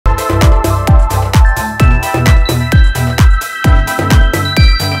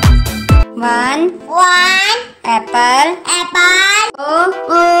apple, apple,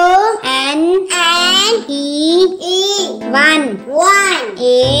 o, n, e, one,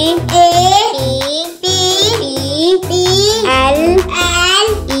 a, p, l,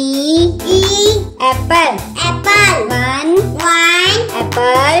 e, apple, one,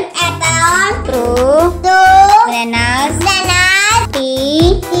 apple, two, bananas, t,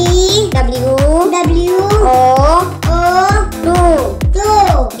 w, o, two,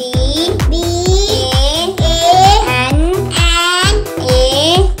 b, n,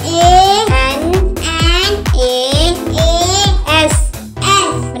 s,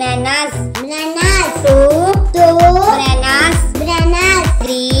 bananas, two, bananas,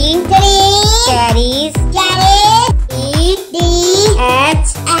 three, cherries, D, H,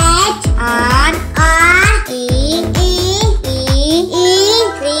 R, E,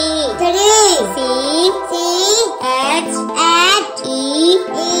 three, C, H, E,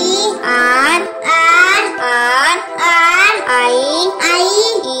 R, I,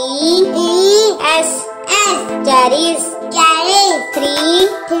 E, S, cherries, three,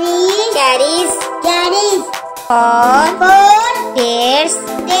 cherries, four, dates,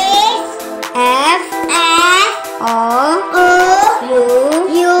 F, O, U,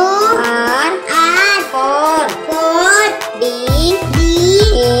 R, four, D, A,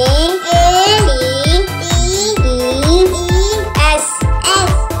 C, E, S,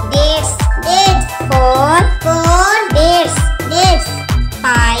 dates, four, dates,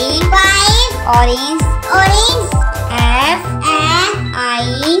 five, orange, F, I,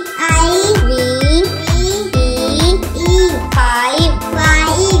 V, E, five,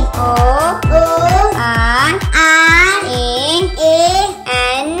 O, R, A,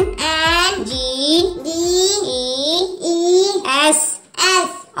 N, G, E, S,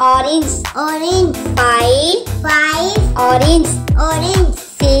 orange, five, orange,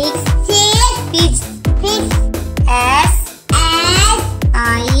 six, peach, S, I,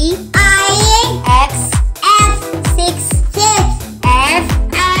 X, six, F,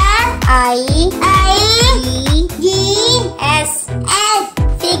 I, G, S,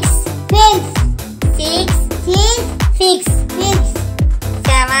 fix,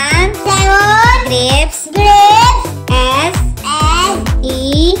 seven, grapes, S, E,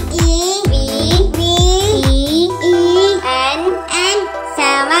 V, E, N,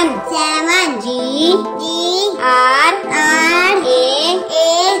 seven, G, R, A,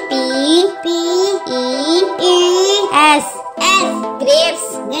 P, E, S, grapes,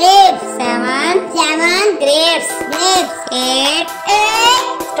 seven, grapes, eight,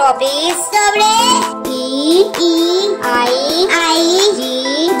 strawberries, E, I, G,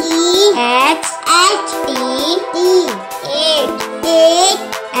 H, T, eight,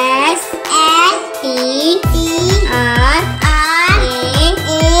 S, T, R, A,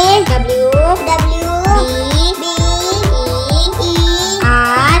 W, B, E,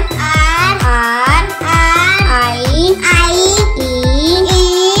 R, I, E,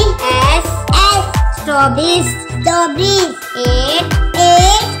 S, strawberries, eight,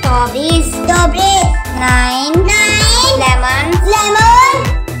 strawberries, nine, lemon,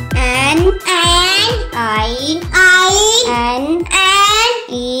 N, I, N,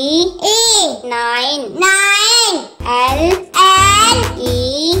 E, nine, L, E,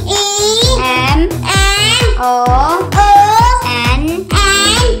 M, O, N,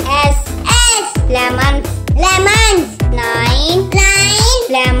 S, lemons, nine,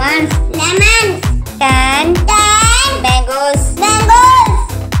 lemons, ten, mangoes,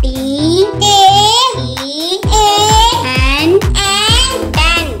 T, N,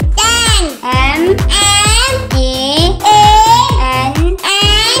 ten, M, A, N,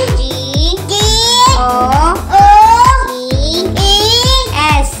 G, O, E,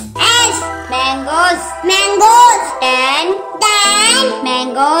 S, mangoes, ten,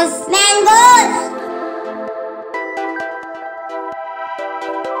 mangoes.